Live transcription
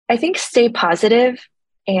I think stay positive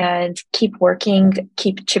and keep working,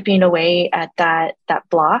 keep chipping away at that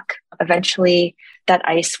block. Eventually that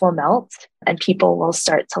ice will melt and people will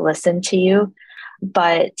start to listen to you.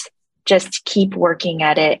 But just keep working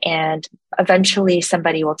at it and eventually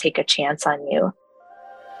somebody will take a chance on you.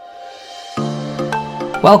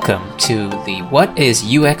 Welcome to the What is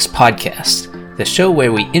UX podcast, the show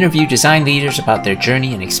where we interview design leaders about their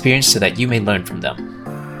journey and experience so that you may learn from them.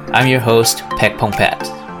 I'm your host, Pek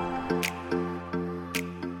Pongpat.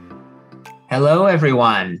 Hello,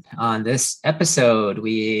 everyone. On this episode,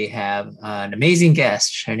 we have an amazing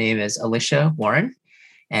guest. Her name is Alicia Warren,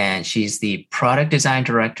 and she's the product design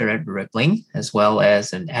director at Rippling, as well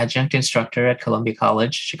as an adjunct instructor at Columbia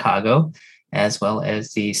College, Chicago, as well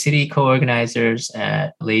as the city co-organizers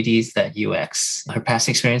at Ladies That UX. Her past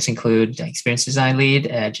experience include experience design lead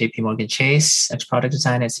at JP Morgan Chase, product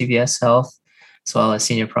design at CVS Health, as well as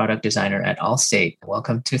senior product designer at Allstate.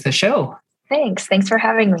 Welcome to the show. Thanks for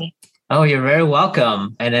having me. Oh, you're very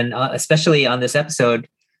welcome. And then especially on this episode,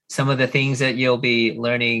 some of the things that you'll be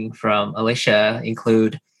learning from Alicia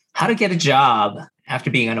include how to get a job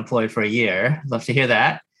after being unemployed for a year. Love to hear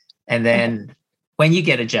that. And then when you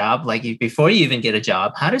get a job, before you even get a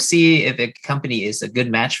job, how to see if a company is a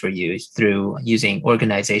good match for you through using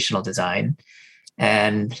organizational design.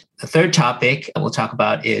 And the third topic we'll talk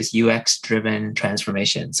about is UX-driven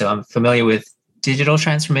transformation. So I'm familiar with digital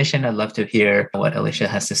transformation. I'd love to hear what Alicia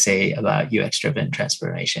has to say about UX-driven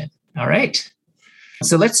transformation. All right.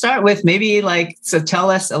 So let's start with tell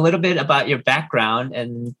us a little bit about your background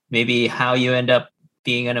and maybe how you end up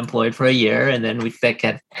being unemployed for a year. And then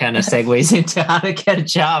that kind of segues into how to get a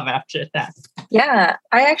job after that. Yeah,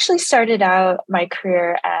 I actually started out my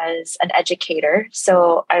career as an educator.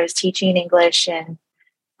 So I was teaching English in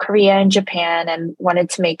Korea and Japan and wanted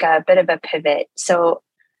to make a bit of a pivot. So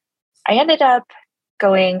I ended up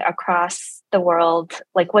going across the world.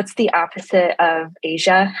 What's the opposite of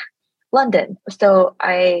Asia? London. So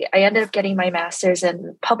I ended up getting my master's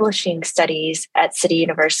in publishing studies at City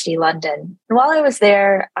University London. And while I was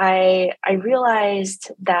there, I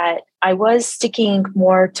realized that I was sticking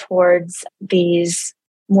more towards these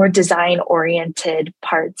more design-oriented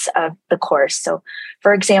parts of the course. So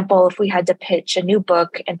for example, if we had to pitch a new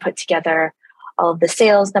book and put together all of the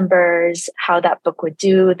sales numbers, how that book would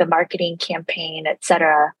do, the marketing campaign,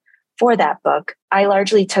 etc., for that book, I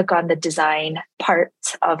largely took on the design part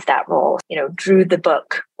of that role, drew the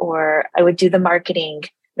book, or I would do the marketing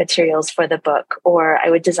materials for the book, or I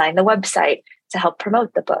would design the website to help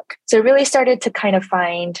promote the book. So I really started to kind of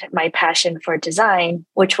find my passion for design,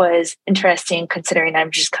 which was interesting considering I'm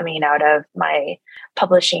just coming out of my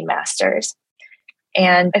publishing master's.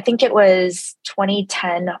 And I think it was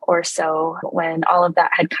 2010 or so when all of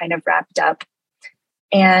that had kind of wrapped up.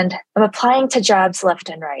 And I'm applying to jobs left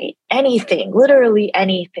and right. Anything, literally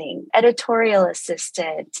anything, editorial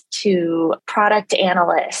assistant to product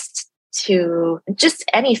analyst to just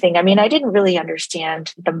anything. I mean, I didn't really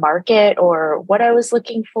understand the market or what I was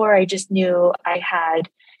looking for. I just knew I had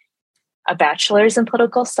a bachelor's in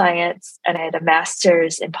political science and I had a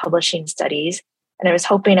master's in publishing studies. And I was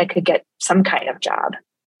hoping I could get some kind of job.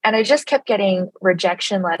 And I just kept getting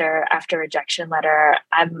rejection letter after rejection letter.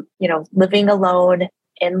 I'm, living alone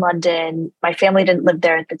in London. My family didn't live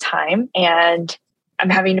there at the time, and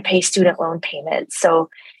I'm having to pay student loan payments.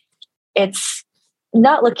 So it's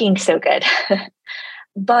not looking so good.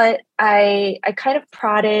 But I kind of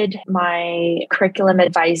prodded my curriculum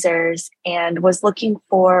advisors and was looking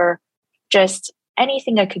for just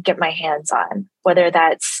anything I could get my hands on, whether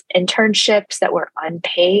that's internships that were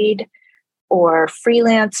unpaid or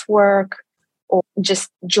freelance work or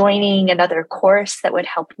just joining another course that would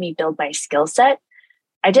help me build my skill set.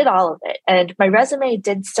 I did all of it. And my resume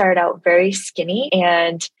did start out very skinny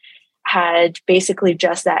and had basically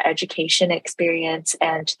just that education experience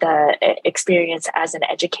and the experience as an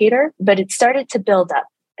educator, but it started to build up.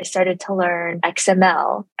 I started to learn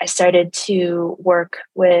XML. I started to work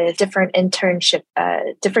with different internships,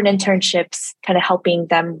 kind of helping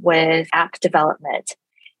them with app development.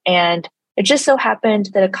 And it just so happened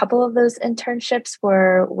that a couple of those internships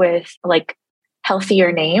were with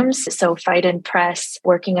healthier names. So Phaidon Press,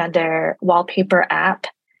 working on their wallpaper app,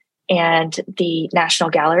 and the National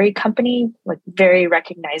Gallery Company, very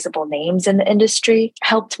recognizable names in the industry,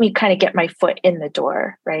 helped me kind of get my foot in the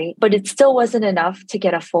door, right? But it still wasn't enough to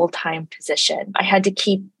get a full-time position. I had to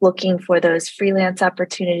keep looking for those freelance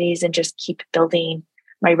opportunities and just keep building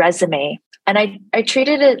my resume. And I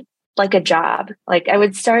treated it like a job. I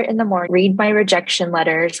would start in the morning, read my rejection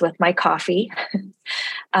letters with my coffee,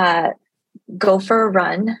 go for a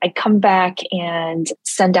run. I'd come back and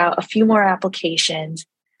send out a few more applications,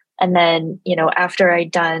 And then, after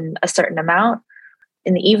I'd done a certain amount,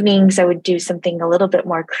 in the evenings, I would do something a little bit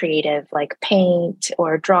more creative, like paint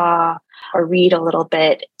or draw or read a little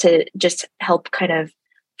bit to just help kind of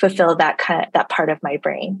fulfill that part of my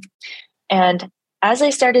brain. And as I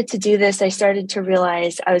started to do this, I started to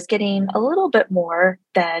realize I was getting a little bit more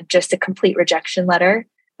than just a complete rejection letter.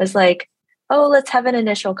 It was like, oh, let's have an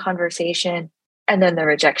initial conversation. And then the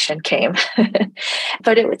rejection came.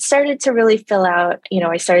 But it started to really fill out.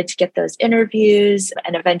 I started to get those interviews,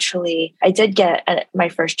 and eventually I did get my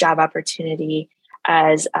first job opportunity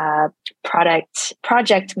as a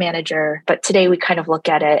project manager. But today we kind of look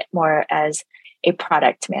at it more as a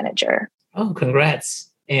product manager. Oh,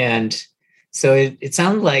 congrats. And so it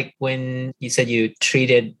sounded like when you said you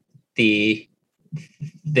treated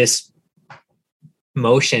this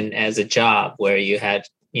motion as a job where you had,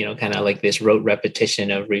 kind of like this rote repetition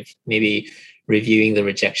of maybe reviewing the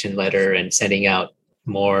rejection letter and sending out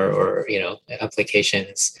more or,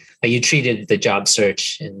 applications. Like you treated the job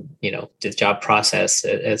search and, the job process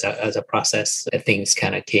as a process that things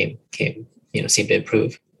kind of came, seemed to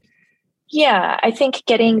improve. Yeah, I think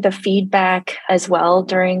getting the feedback as well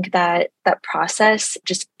during that process,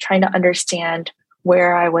 just trying to understand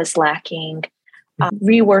where I was lacking,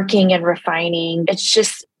 reworking and refining.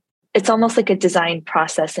 It's almost like a design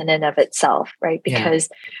process in and of itself, right? Because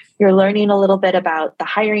you're learning a little bit about the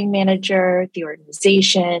hiring manager, the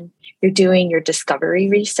organization, you're doing your discovery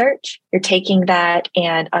research, you're taking that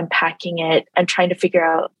and unpacking it and trying to figure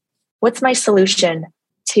out what's my solution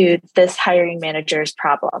to this hiring manager's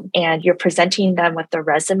problem. And you're presenting them with a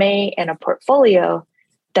resume and a portfolio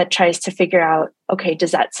that tries to figure out, okay,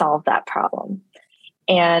 does that solve that problem?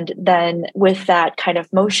 And then with that kind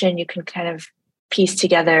of motion, you can kind of piece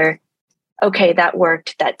together, okay, that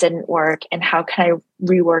worked, that didn't work, and how can I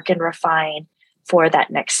rework and refine for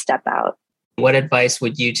that next step out? What advice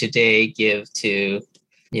would you today give to,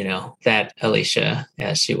 that Alicia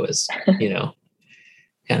as she was,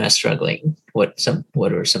 kind of struggling? What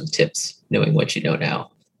are some tips, knowing what you know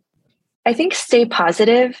now? I think stay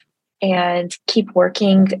positive and keep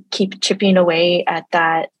working, keep chipping away at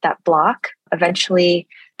that block. Eventually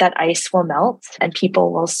that ice will melt and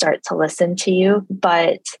people will start to listen to you,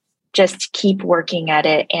 but just keep working at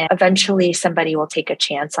it and eventually somebody will take a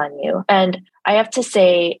chance on you. And I have to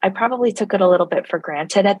say, I probably took it a little bit for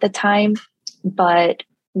granted at the time, but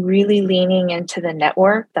really leaning into the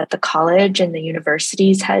network that the college and the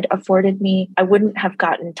universities had afforded me, I wouldn't have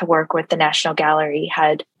gotten to work with the National Gallery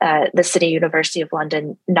had the City University of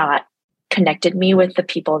London not connected me with the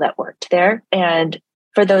people that worked there. And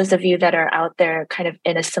for those of you that are out there kind of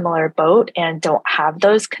in a similar boat and don't have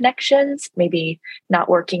those connections, maybe not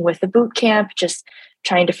working with the boot camp, just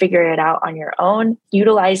trying to figure it out on your own,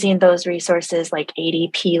 utilizing those resources like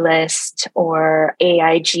ADP List or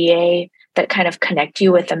AIGA that kind of connect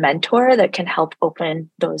you with a mentor that can help open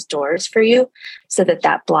those doors for you so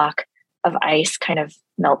that block of ice kind of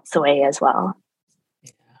melts away as well.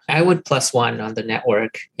 I would +1 on the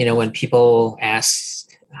network. When people ask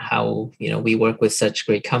how, we work with such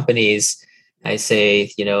great companies, I say,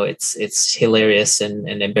 it's hilarious and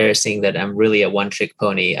embarrassing that I'm really a one-trick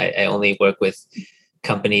pony. I only work with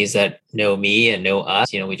companies that know me and know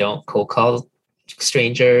us. We don't cold call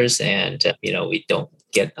strangers and, we don't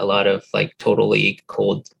get a lot of like totally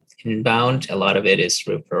cold inbound. A lot of it is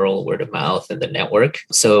referral, word of mouth, and the network.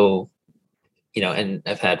 So, and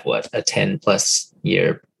I've had a 10+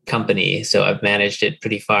 year company. So I've managed it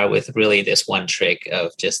pretty far with really this one trick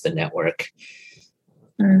of just the network.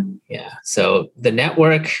 Yeah. So the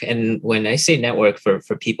network, and when I say network for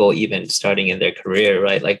people even starting in their career,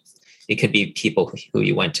 right? Like it could be people who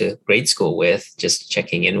you went to grade school with, just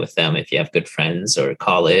checking in with them if you have good friends, or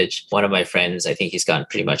college. One of my friends, I think he's gotten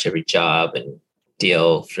pretty much every job and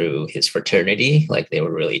deal through his fraternity. Like they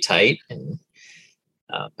were really tight. And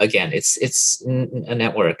again, it's a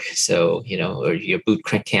network. So, or your boot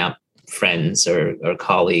camp friends or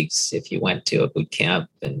colleagues, if you went to a boot camp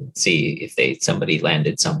and see if somebody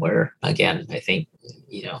landed somewhere. Again, I think,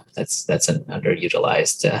 that's an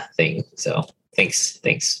underutilized thing. So thanks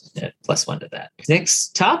 +1 to that.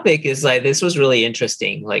 Next topic is like, this was really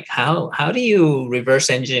interesting. Like how do you reverse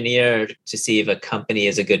engineer to see if a company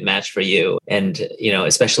is a good match for you? And,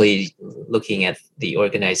 especially looking at the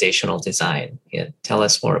organizational design. Yeah, tell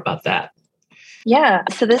us more about that. Yeah.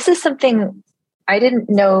 So this is something I didn't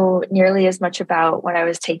know nearly as much about when I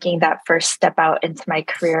was taking that first step out into my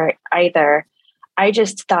career either. I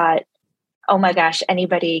just thought, oh my gosh,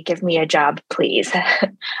 anybody give me a job, please.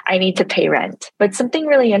 I need to pay rent. But something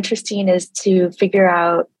really interesting is to figure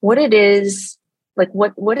out what it is, like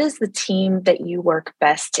what is the team that you work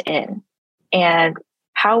best in? And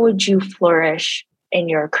how would you flourish in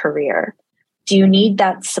your career? Do you need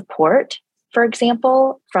that support, for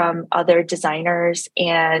example, from other designers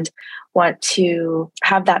and want to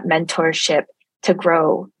have that mentorship to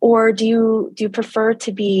grow? Or do you prefer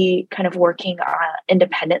to be kind of working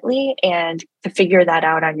independently and to figure that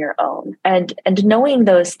out on your own? And knowing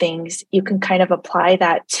those things, you can kind of apply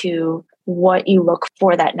that to what you look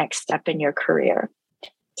for that next step in your career.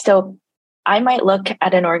 So I might look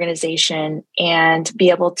at an organization and be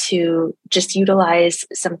able to just utilize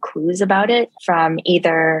some clues about it from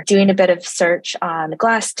either doing a bit of search on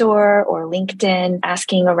Glassdoor or LinkedIn,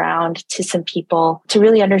 asking around to some people to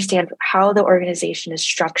really understand how the organization is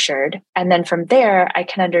structured. And then from there, I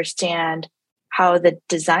can understand how the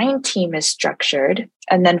design team is structured.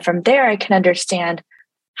 And then from there, I can understand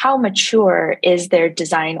how mature is their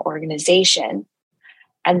design organization.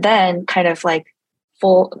 And then kind of like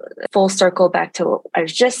full circle back to what I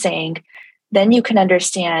was just saying, then you can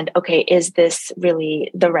understand, okay, is this really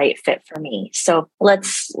the right fit for me? So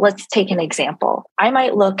let's take an example. I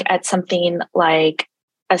might look at something like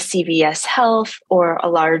a CVS Health or a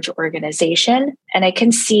large organization, and I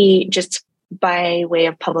can see just by way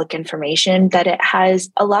of public information that it has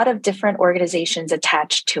a lot of different organizations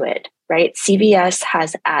attached to it, right? CVS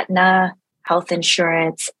has Aetna health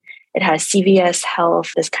insurance. It has CVS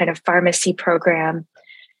Health, this kind of pharmacy program.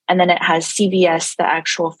 And then it has CVS, the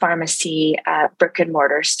actual pharmacy at brick and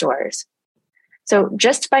mortar stores. So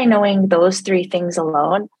just by knowing those three things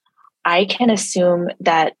alone, I can assume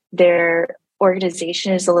that their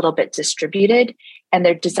organization is a little bit distributed and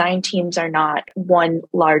their design teams are not one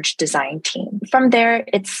large design team. From there,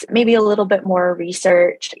 it's maybe a little bit more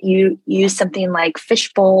research. You use something like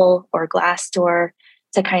Fishbowl or Glassdoor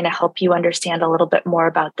to kind of help you understand a little bit more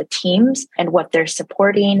about the teams and what they're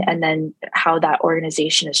supporting and then how that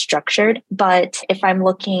organization is structured. But if I'm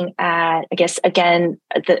looking at, I guess, again,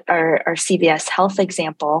 our CVS Health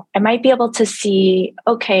example, I might be able to see,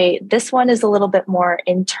 okay, this one is a little bit more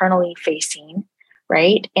internally facing,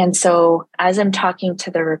 right? And so as I'm talking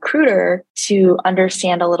to the recruiter to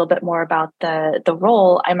understand a little bit more about the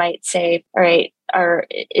role, I might say, all right,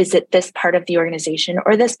 is it this part of the organization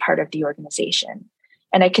or this part of the organization?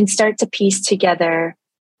 And I can start to piece together,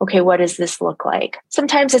 okay, what does this look like?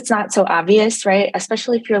 Sometimes it's not so obvious, right?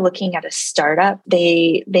 Especially if you're looking at a startup,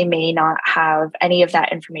 they may not have any of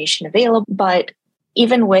that information available. But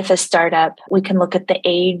even with a startup, we can look at the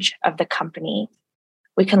age of the company.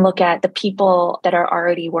 We can look at the people that are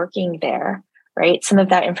already working there, right? Some of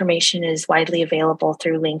that information is widely available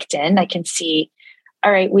through LinkedIn. I can see,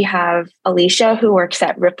 all right, we have Alicia who works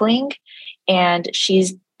at Rippling, and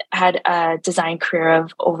she's had a design career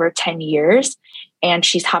of over 10 years, and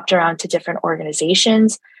she's hopped around to different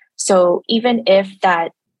organizations. So even if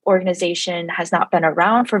that organization has not been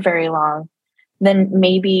around for very long, then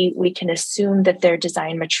maybe we can assume that their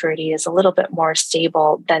design maturity is a little bit more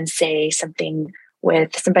stable than, say, something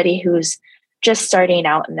with somebody who's just starting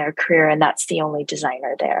out in their career and that's the only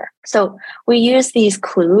designer there. So we use these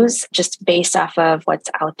clues just based off of what's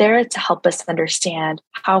out there to help us understand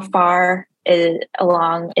how far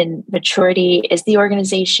along in maturity is the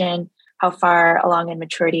organization, how far along in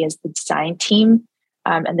maturity is the design team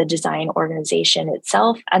and the design organization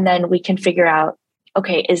itself. And then we can figure out,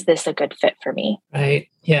 okay, is this a good fit for me? Right.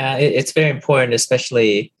 Yeah, it's very important,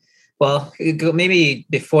 especially, well, maybe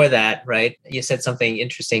before that, right? You said something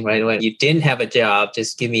interesting, right? When you didn't have a job,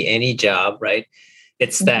 just give me any job, right?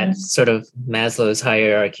 It's that sort of Maslow's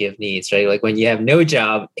hierarchy of needs, right? Like when you have no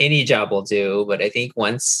job, any job will do. But I think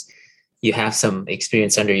once you have some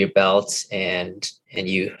experience under your belt and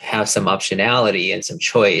you have some optionality and some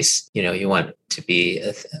choice, you want to be,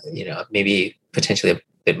 maybe potentially a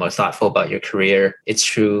bit more thoughtful about your career. It's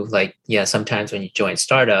true. Like, yeah, sometimes when you join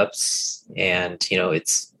startups and,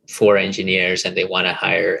 it's 4 engineers and they want to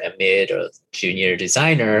hire a mid or junior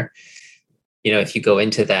designer, if you go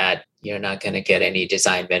into that, you're not going to get any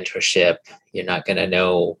design mentorship. You're not going to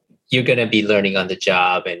know, you're going to be learning on the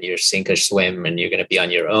job and you're sink or swim and you're going to be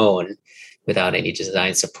on your own without any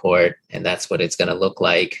design support. And that's what it's going to look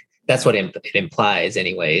like. That's what it implies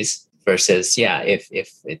anyways, versus,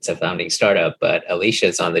 if it's a founding startup, but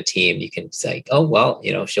Alicia's on the team, you can say, oh, well,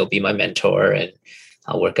 she'll be my mentor and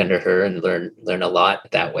I'll work under her and learn a lot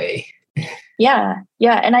that way. Yeah.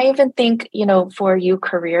 And I even think, for you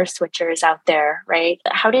career switchers out there, right?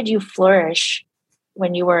 How did you flourish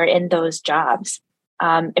when you were in those jobs?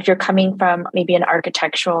 If you're coming from maybe an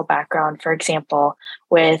architectural background, for example,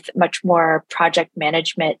 with much more project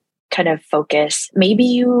management kind of focus, maybe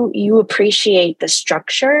you appreciate the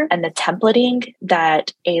structure and the templating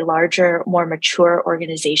that a larger, more mature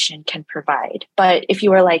organization can provide. But if you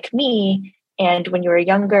were like me And when you were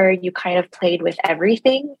younger, you kind of played with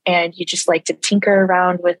everything and you just like to tinker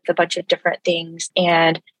around with a bunch of different things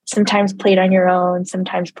and sometimes played on your own,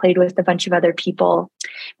 sometimes played with a bunch of other people.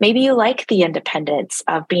 Maybe you like the independence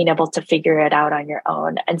of being able to figure it out on your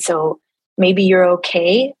own. And so maybe you're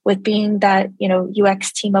okay with being that,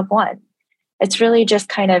 UX team of one. It's really just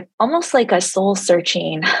kind of almost like a soul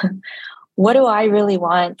searching. What do I really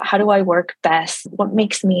want? How do I work best? What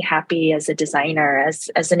makes me happy as a designer,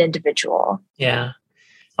 as an individual? Yeah.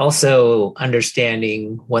 Also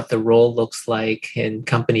understanding what the role looks like in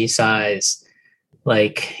company size.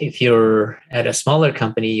 Like if you're at a smaller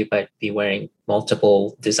company, you might be wearing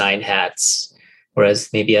multiple design hats, whereas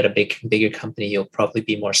maybe at a bigger company, you'll probably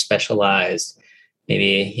be more specialized.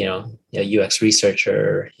 Maybe, a UX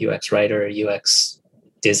researcher, UX writer, UX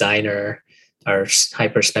designer are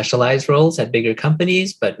hyper specialized roles at bigger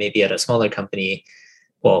companies, but maybe at a smaller company.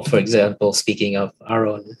 Well, for example, speaking of our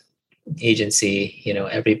own agency,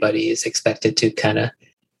 everybody is expected to kind of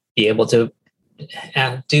be able to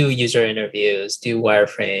do user interviews, do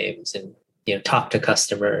wireframes, and talk to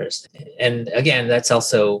customers. And again, that's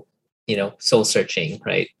also soul searching,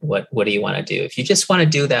 right? What do you want to do? If you just want to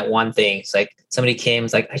do that one thing, it's like somebody came,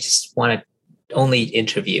 it's like, I just want to only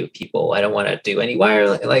interview people. I don't want to do any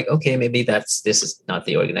wire. Like, okay, maybe this is not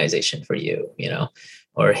the organization for you,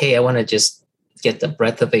 or hey, I want to just get the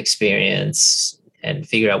breadth of experience and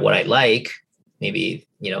figure out what I like. Maybe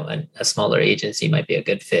a smaller agency might be a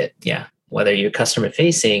good fit. Yeah. Whether you're customer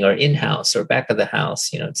facing or in-house or back of the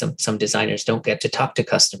house, some designers don't get to talk to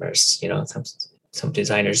customers, some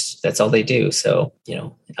designers, that's all they do. So,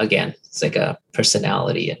 again, it's like a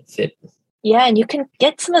personality and fit. Yeah, and you can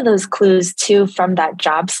get some of those clues too from that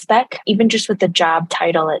job spec, even just with the job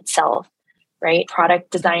title itself, right?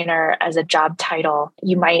 Product designer as a job title,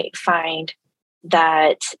 you might find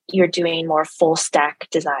that you're doing more full stack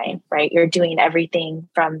design, right? You're doing everything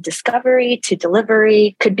from discovery to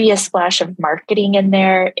delivery. Could be a splash of marketing in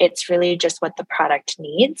there. It's really just what the product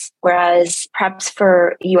needs. Whereas perhaps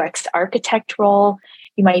for UX architect role,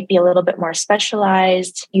 you might be a little bit more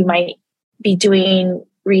specialized. You might be doing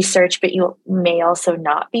research, but you may also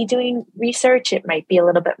not be doing research. It might be a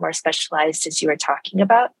little bit more specialized, as you were talking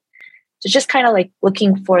about. So just kind of like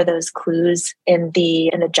looking for those clues in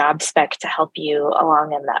the job spec to help you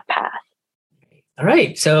along in that path. All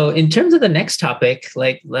right. So in terms of the next topic,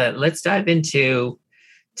 let's dive into,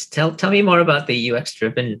 tell me more about the UX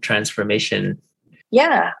driven transformation.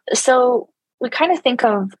 Yeah. So we kind of think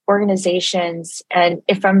of organizations, and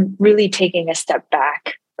if I'm really taking a step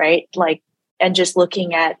back, right? And just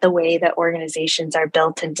looking at the way that organizations are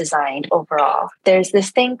built and designed overall. There's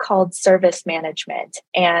this thing called service management.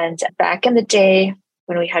 And back in the day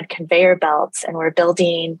when we had conveyor belts and we're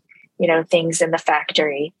building, things in the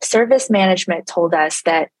factory, service management told us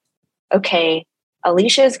that, okay,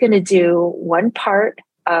 Alicia is going to do one part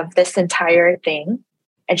of this entire thing,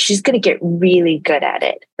 and she's going to get really good at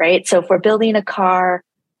it, right? So if we're building a car,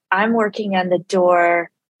 I'm working on the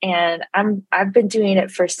door, and I've been doing it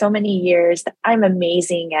for so many years that I'm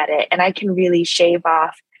amazing at it. And I can really shave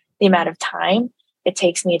off the amount of time it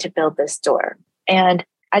takes me to build this door. And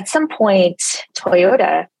at some point,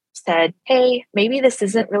 Toyota said, hey, maybe this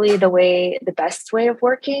isn't really the best way of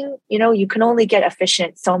working. You can only get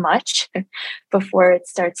efficient so much before it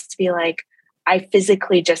starts to be like, I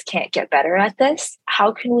physically just can't get better at this.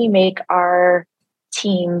 How can we make our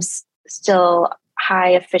teams still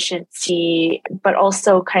high efficiency, but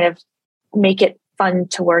also kind of make it fun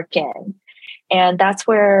to work in? And that's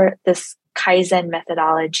where this Kaizen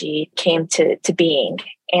methodology came to being.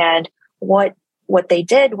 And what they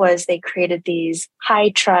did was they created these high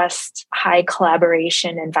trust, high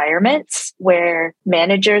collaboration environments where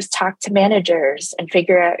managers talk to managers and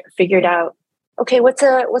figured out, okay, what's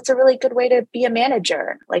a really good way to be a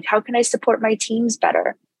manager? Like, how can I support my teams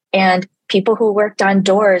better? And people who worked on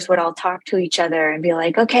doors would all talk to each other and be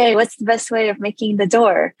like, okay, what's the best way of making the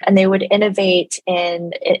door? And they would innovate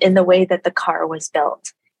in the way that the car was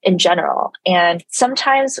built in general. And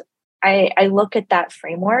sometimes I look at that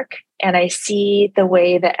framework and I see the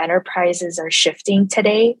way that enterprises are shifting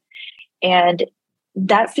today. And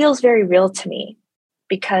that feels very real to me,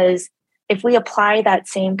 because if we apply that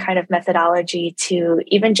same kind of methodology to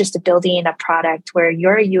even just building a product where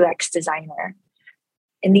you're a UX designer,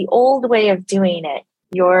 in the old way of doing it,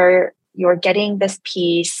 you're getting this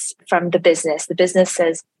piece from the business. The business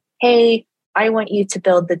says, hey, I want you to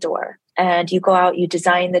build the door. And you go out, you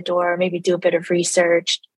design the door, maybe do a bit of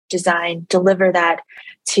research, design, deliver that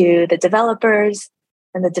to the developers,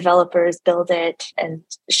 and the developers build it and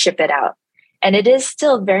ship it out. And it is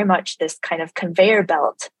still very much this kind of conveyor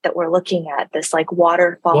belt that we're looking at, this like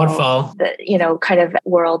waterfall, kind of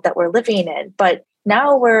world that we're living in. But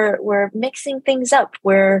now we're mixing things up.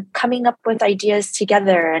 We're coming up with ideas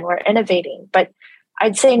together and we're innovating. But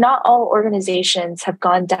I'd say not all organizations have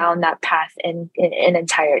gone down that path in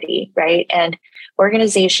entirety, right? And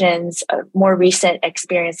organizations, a more recent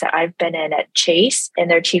experience that I've been in at Chase in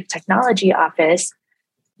their chief technology office,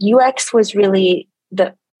 UX was really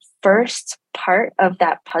the first part of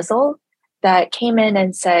that puzzle that came in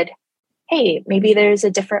and said, hey, maybe there's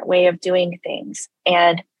a different way of doing things.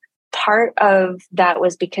 And part of that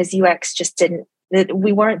was because UX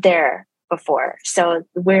we weren't there before. So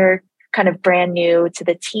we're kind of brand new to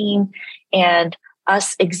the team, and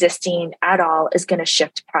us existing at all is going to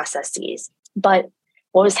shift processes. But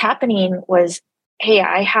what was happening was, hey,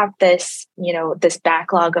 I have this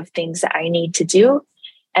backlog of things that I need to do.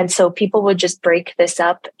 And so people would just break this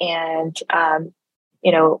up and,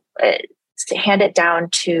 hand it down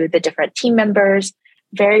to the different team members,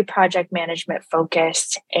 very project management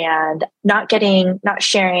focused, and not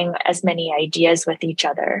sharing as many ideas with each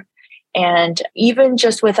other. And even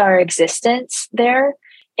just with our existence there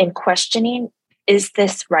in questioning, is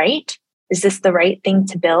this right? Is this the right thing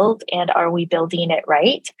to build? And are we building it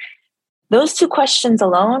right? Those two questions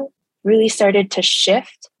alone really started to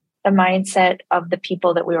shift the mindset of the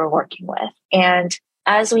people that we were working with. And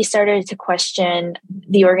as we started to question,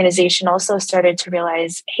 the organization also started to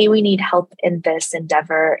realize, hey, we need help in this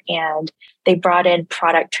endeavor. And they brought in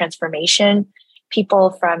product transformation people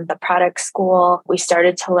from the product school. We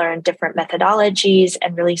started to learn different methodologies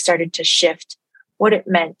and really started to shift what it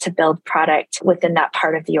meant to build product within that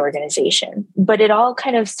part of the organization. But it all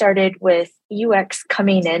kind of started with UX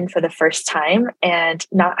coming in for the first time and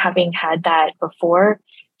not having had that before,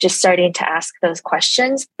 just starting to ask those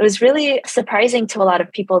questions. It was really surprising to a lot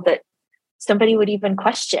of people that somebody would even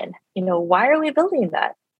question, why are we building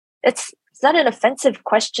that? It's not an offensive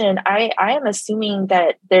question. I am assuming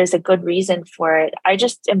that there's a good reason for it. I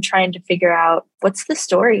just am trying to figure out, what's the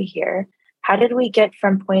story here? How did we get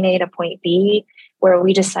from point A to point B, where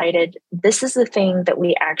we decided this is the thing that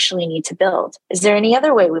we actually need to build? Is there any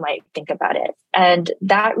other way we might think about it? And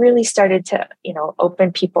that really started to,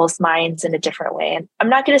 open people's minds in a different way. And I'm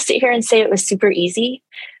not going to sit here and say it was super easy,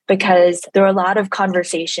 because there were a lot of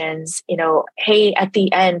conversations, hey, at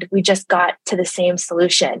the end, we just got to the same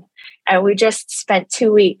solution. And we just spent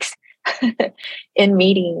 2 weeks in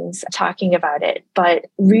meetings talking about it. But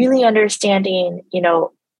really understanding,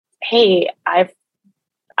 hey,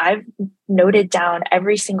 I've noted down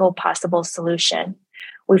every single possible solution.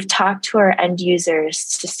 We've talked to our end users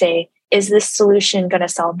to say, is this solution going to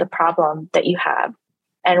solve the problem that you have?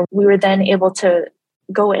 And we were then able to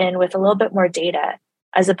go in with a little bit more data,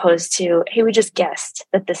 as opposed to, hey, we just guessed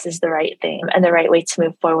that this is the right thing and the right way to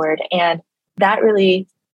move forward. And that really,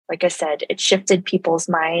 like I said, it shifted people's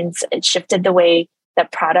minds. It shifted the way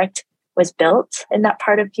that product was built in that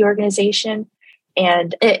part of the organization.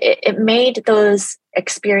 And it made those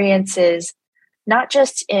experiences, not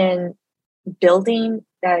just in building,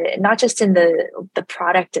 not just in the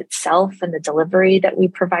product itself and the delivery that we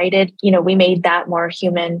provided, we made that more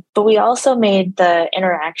human, but we also made the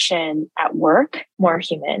interaction at work more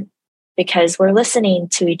human, because we're listening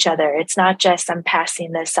to each other. It's not just, I'm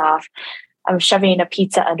passing this off, I'm shoving a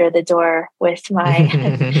pizza under the door with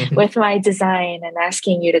my with my design and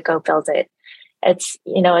asking you to go build it. It's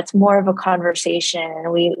more of a conversation,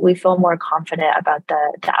 and we feel more confident about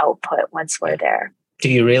the output once we're there. Do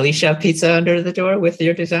you really shove pizza under the door with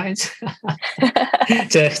your designs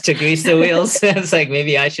to grease the wheels? It's like,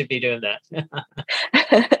 maybe I should be doing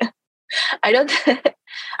that.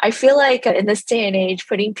 I feel like in this day and age,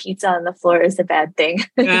 putting pizza on the floor is a bad thing.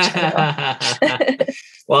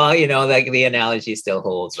 Well, like the analogy still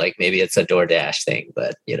holds. Like, maybe it's a DoorDash thing,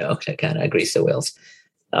 but to kind of grease the wheels.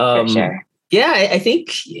 For sure. Yeah, I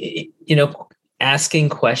think asking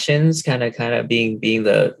questions, kind of being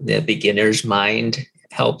the beginner's mind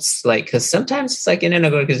helps. Like, because sometimes it's like in an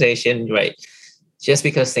organization, right? Just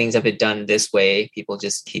because things have been done this way, people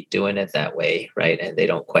just keep doing it that way, right? And they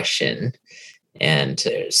don't question. And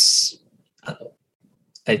there's,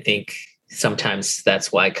 I think sometimes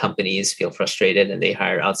that's why companies feel frustrated and they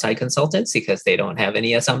hire outside consultants, because they don't have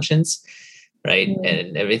any assumptions, right? Mm-hmm.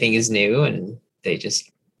 And everything is new, and they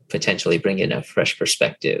just potentially bring in a fresh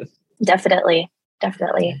perspective. Definitely.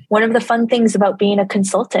 One of the fun things about being a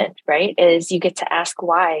consultant, right, is you get to ask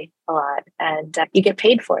why a lot, and you get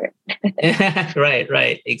paid for it.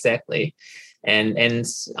 Right. Exactly. And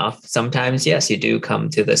sometimes, yes, you do come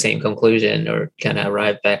to the same conclusion or kind of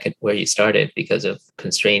arrive back at where you started because of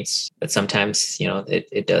constraints. But sometimes,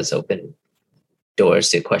 it does open doors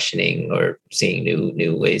to questioning or seeing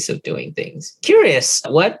new ways of doing things. Curious,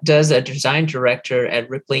 what does a design director at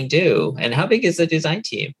Rippling do? And how big is the design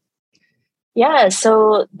team? Yeah,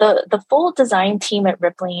 so the full design team at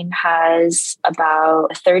Rippling has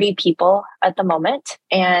about 30 people at the moment,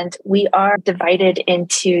 and we are divided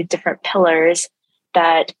into different pillars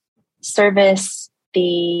that service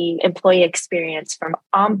the employee experience from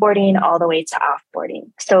onboarding all the way to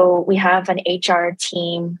offboarding. So we have an HR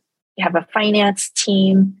team, we have a finance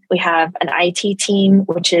team, we have an IT team,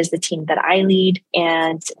 which is the team that I lead,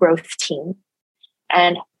 and growth team.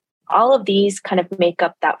 And all of these kind of make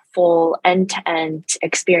up that full end-to-end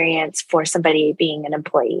experience for somebody being an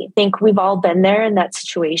employee. I think we've all been there in that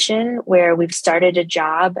situation where we've started a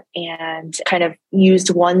job and kind of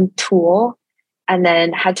used one tool and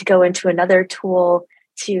then had to go into another tool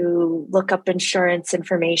to look up insurance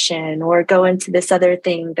information or go into this other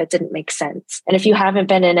thing that didn't make sense. And if you haven't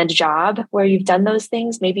been in a job where you've done those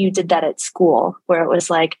things, maybe you did that at school where it was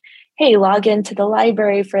like, hey, log into the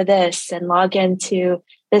library for this and log into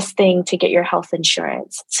this thing to get your health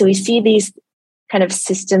insurance. So we see these kind of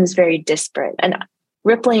systems very disparate. And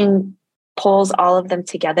Rippling pulls all of them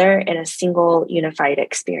together in a single unified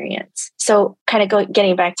experience. So kind of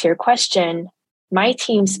getting back to your question, my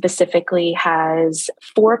team specifically has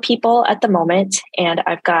 4 people at the moment, and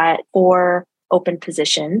I've got 4 open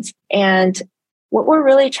positions. And what we're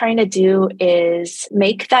really trying to do is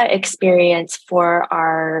make that experience for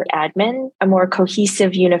our admin a more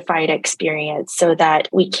cohesive, unified experience so that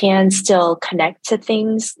we can still connect to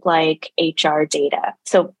things like HR data.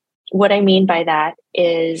 So what I mean by that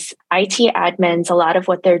is IT admins, a lot of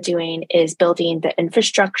what they're doing is building the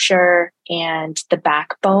infrastructure and the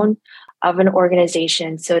backbone of an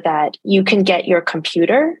organization so that you can get your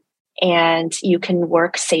computer and you can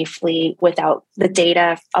work safely without the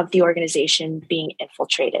data of the organization being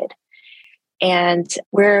infiltrated. And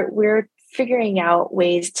we're figuring out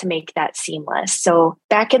ways to make that seamless. So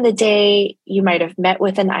back in the day, you might have met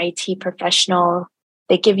with an IT professional.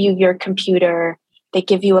 They give you your computer, they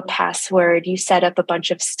give you a password, you set up a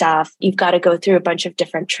bunch of stuff. You've got to go through a bunch of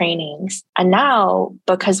different trainings. And now,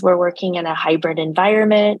 because we're working in a hybrid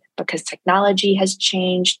environment, because technology has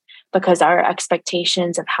changed, because our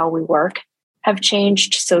expectations of how we work have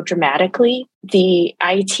changed so dramatically, the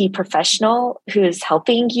IT professional who is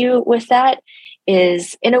helping you with that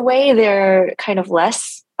is, in a way, they're kind of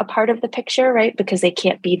less a part of the picture, right? Because they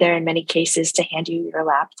can't be there in many cases to hand you your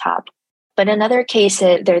laptop. But in other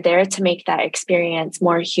cases, they're there to make that experience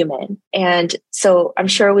more human. And so I'm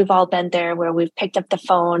sure we've all been there where we've picked up the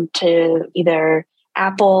phone to either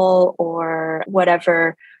Apple or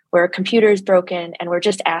whatever, where a computer is broken and we're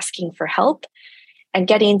just asking for help and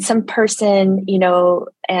getting some person,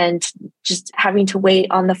 and just having to wait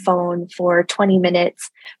on the phone for 20 minutes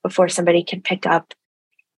before somebody can pick up.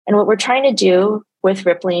 And what we're trying to do with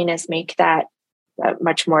Rippling is make that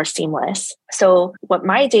much more seamless. So what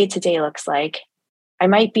my day-to-day looks like, I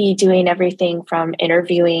might be doing everything from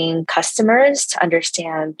interviewing customers to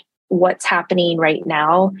understand what's happening right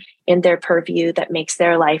now in their purview that makes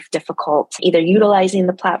their life difficult, either utilizing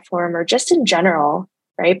the platform or just in general,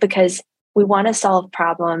 right? Because we want to solve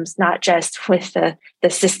problems, not just with the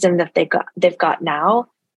system that they've got now,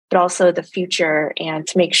 but also the future, and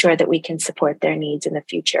to make sure that we can support their needs in the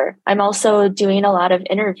future. I'm also doing a lot of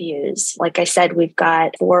interviews. Like I said, we've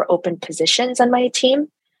got 4 open positions on my team.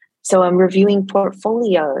 So I'm reviewing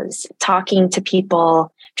portfolios, talking to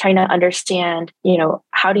people, trying to understand,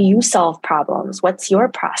 how do you solve problems? What's your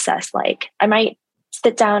process like? I might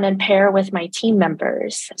sit down and pair with my team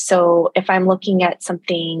members. So if I'm looking at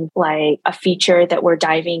something like a feature that we're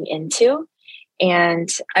diving into, and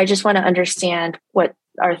I just want to understand what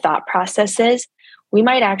our thought process is, we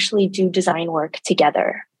might actually do design work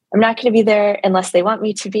together. I'm not going to be there unless they want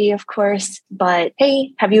me to be, of course, but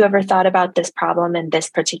hey, have you ever thought about this problem in this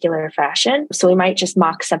particular fashion? So we might just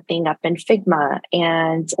mock something up in Figma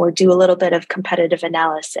or do a little bit of competitive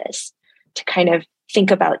analysis to kind of think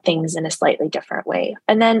about things in a slightly different way.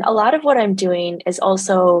 And then a lot of what I'm doing is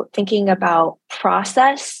also thinking about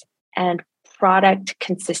process and product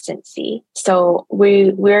consistency. So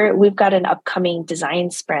we've got an upcoming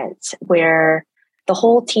design sprint where the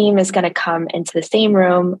whole team is going to come into the same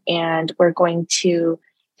room and we're going to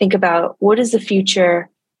think about what does the future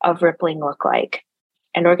of Rippling look like?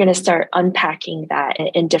 And we're going to start unpacking that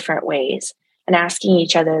in different ways and asking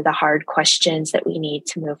each other the hard questions that we need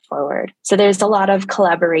to move forward. So there's a lot of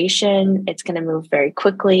collaboration. It's going to move very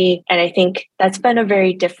quickly. And I think that's been a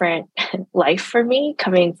very different life for me,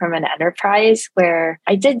 coming from an enterprise where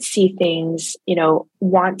I did see things,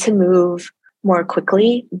 want to move more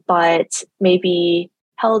quickly, but maybe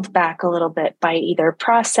held back a little bit by either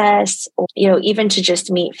process or, even to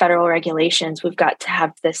just meet federal regulations, we've got to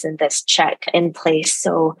have this and this check in place.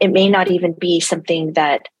 So it may not even be something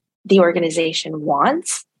that the organization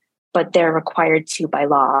wants, but they're required to by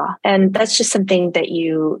law. And that's just something that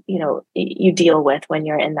you deal with when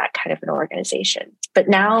you're in that kind of an organization. But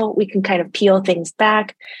now we can kind of peel things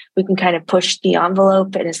back. We can kind of push the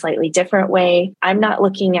envelope in a slightly different way. I'm not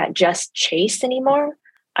looking at just Chase anymore.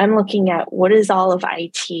 I'm looking at what is all of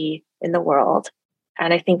IT in the world.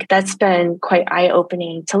 And I think that's been quite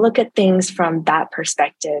eye-opening to look at things from that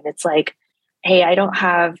perspective. It's like, hey, I don't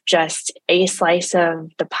have just a slice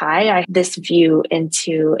of the pie. I have this view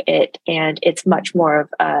into it, and it's much more of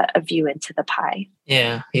a view into the pie.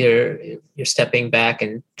 Yeah, you're stepping back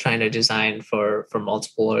and trying to design for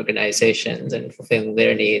multiple organizations and fulfilling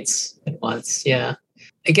their needs at once. Yeah.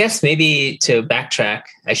 I guess maybe to backtrack,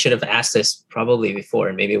 I should have asked this probably before,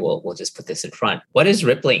 and maybe we'll just put this in front. What is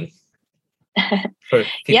Rippling? For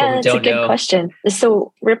people who that's don't a good know. question.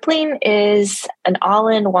 So Rippling is an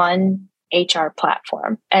all-in-one HR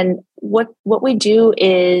platform. And what we do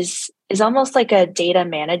is almost like a data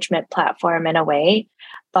management platform in a way,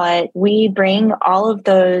 but we bring all of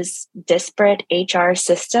those disparate HR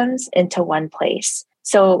systems into one place.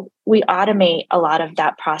 So we automate a lot of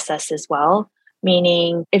that process as well,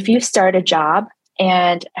 meaning if you start a job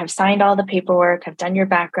and have signed all the paperwork, have done your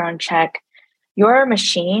background check, your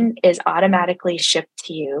machine is automatically shipped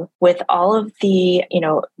to you with all of the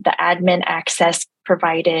admin access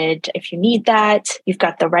provided. If you need that, you've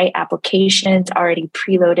got the right applications already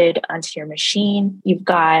preloaded onto your machine. You've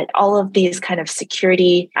got all of these kind of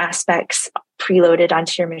security aspects preloaded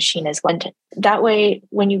onto your machine as well. And that way,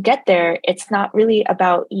 when you get there, it's not really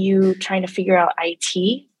about you trying to figure out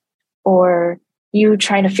IT or you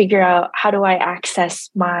trying to figure out how do I access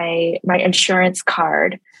my insurance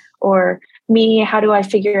card, or me, how do I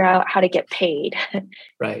figure out how to get paid?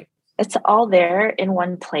 Right. It's all there in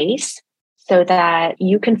one place so that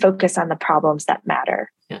you can focus on the problems that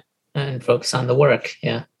matter. Yeah. And focus on the work.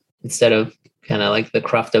 Yeah. Instead of kind of like the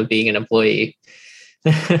craft of being an employee.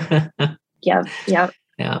 Yeah. Yeah.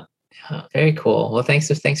 Very cool. Well, thanks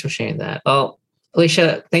for sharing that. Well,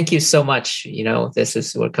 Alicia, thank you so much.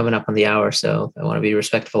 We're coming up on the hour, so I want to be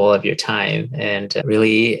respectful of your time, and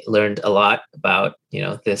really learned a lot about,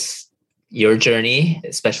 your journey,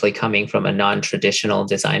 especially coming from a non-traditional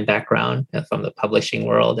design background, from the publishing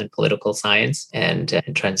world and political science, and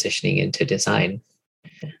transitioning into design.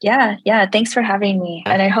 Yeah. Thanks for having me.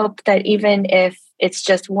 And I hope that even if it's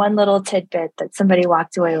just one little tidbit, that somebody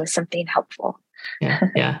walked away with something helpful.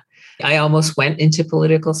 Yeah. I almost went into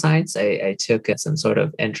political science. I took some sort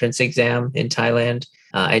of entrance exam in Thailand.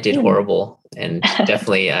 I did horrible, and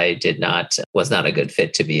definitely was not a good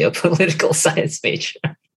fit to be a political science major.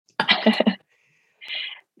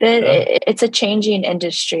 It's a changing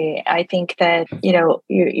industry. I think that,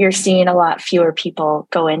 you're seeing a lot fewer people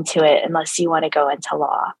go into it unless you want to go into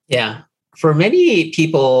law. Yeah. For many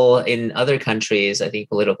people in other countries, I think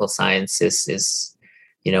political science is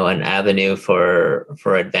an avenue for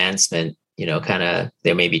advancement.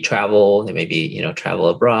 There may be travel, travel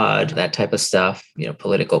abroad, that type of stuff,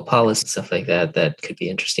 political policy, stuff like that could be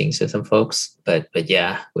interesting to some folks. But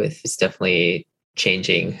yeah, it's definitely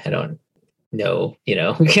changing. I don't know,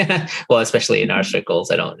 well, especially in our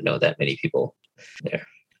circles, I don't know that many people there.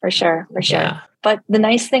 For sure. Yeah. But the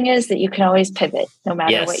nice thing is that you can always pivot no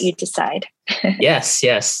matter what you decide. Yes.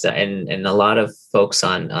 And a lot of folks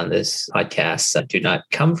on this podcast do not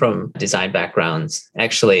come from design backgrounds.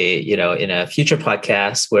 Actually, in a future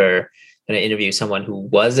podcast, we're going to interview someone who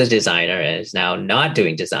was a designer and is now not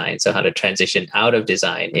doing design. So how to transition out of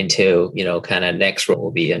design into, kind of next role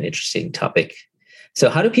will be an interesting topic. So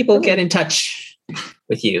how do people get in touch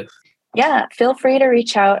with you? Yeah, feel free to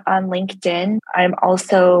reach out on LinkedIn. I'm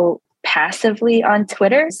also passively on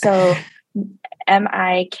Twitter. So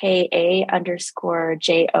MIKA_JO,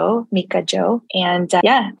 Mika Jo. And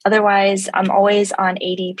otherwise, I'm always on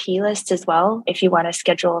ADP list as well. If you want to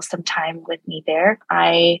schedule some time with me there,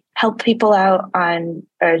 I help people out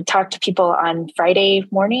talk to people on Friday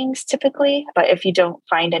mornings typically. But if you don't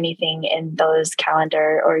find anything in those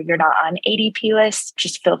calendar or you're not on ADP list,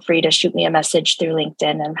 just feel free to shoot me a message through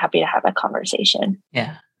LinkedIn. I'm happy to have a conversation.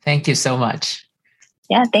 Yeah. Thank you so much.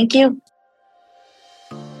 Yeah, thank you.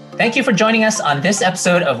 Thank you for joining us on this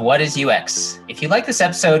episode of What is UX? If you like this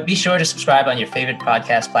episode, be sure to subscribe on your favorite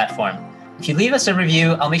podcast platform. If you leave us a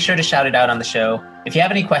review, I'll make sure to shout it out on the show. If you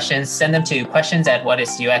have any questions, send them to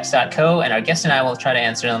questions@whatisux.co, and our guest and I will try to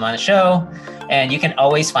answer them on the show. And you can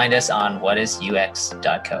always find us on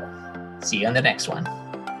whatisux.co. See you on the next one.